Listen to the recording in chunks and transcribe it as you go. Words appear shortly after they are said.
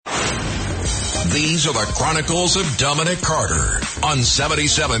These are the Chronicles of Dominic Carter on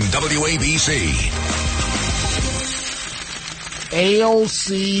 77 WABC.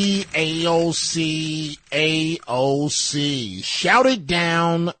 AOC shouted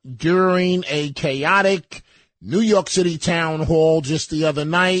down during a chaotic New York City town hall just the other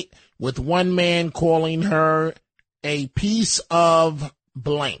night, with one man calling her a piece of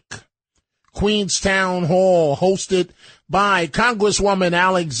blank. Queens Town Hall, hosted by Congresswoman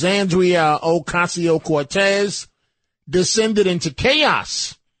Alexandria Ocasio-Cortez, descended into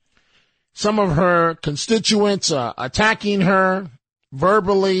chaos. Some of her constituents are attacking her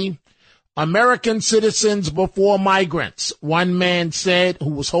verbally. American citizens before migrants, one man said, who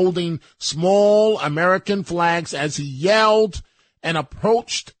was holding small American flags as he yelled and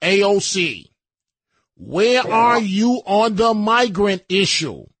approached AOC. Where are you on the migrant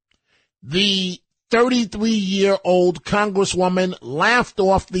issue? The 33-year-old Congresswoman laughed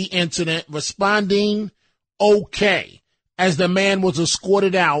off the incident, responding, okay, as the man was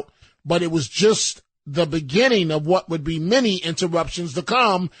escorted out, but it was just the beginning of what would be many interruptions to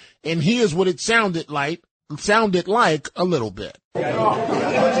come, and here's what it sounded like a little bit. Don't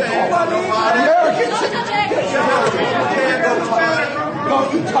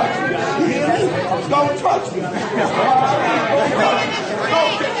you touch me. You hear me? Don't touch me.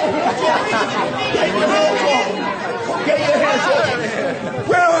 Get your hands off.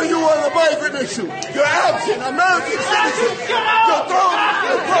 Where are you on the migrant issue? You're absent. American citizen. You're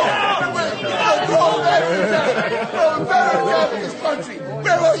thrown back in this country.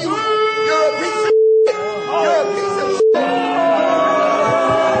 Where are you? You're a piece of shit. You're a piece of shit.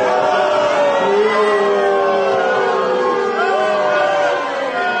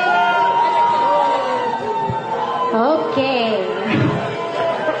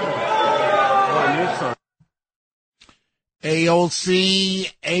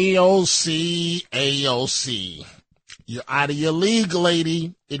 AOC. You're out of your league,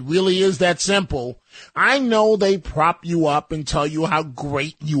 lady. It really is that simple. I know they prop you up and tell you how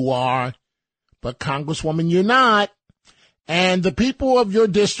great you are, but Congresswoman, you're not. And the people of your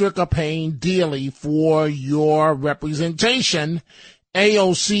district are paying dearly for your representation.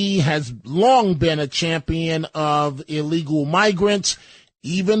 AOC has long been a champion of illegal migrants,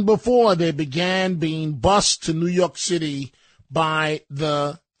 even before they began being bused to New York City by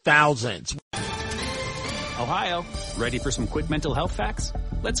the thousands. Ohio, ready for some quick mental health facts?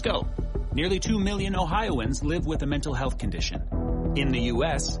 Let's go. Nearly 2 million Ohioans live with a mental health condition. In the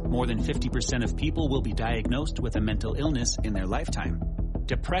U.S., more than 50% of people will be diagnosed with a mental illness in their lifetime.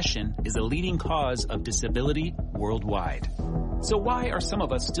 Depression is a leading cause of disability worldwide. So why are some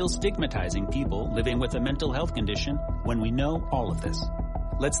of us still stigmatizing people living with a mental health condition when we know all of this?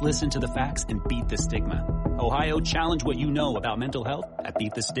 Let's listen to the facts and beat the stigma. Ohio, challenge what you know about mental health at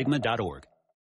beatthestigma.org.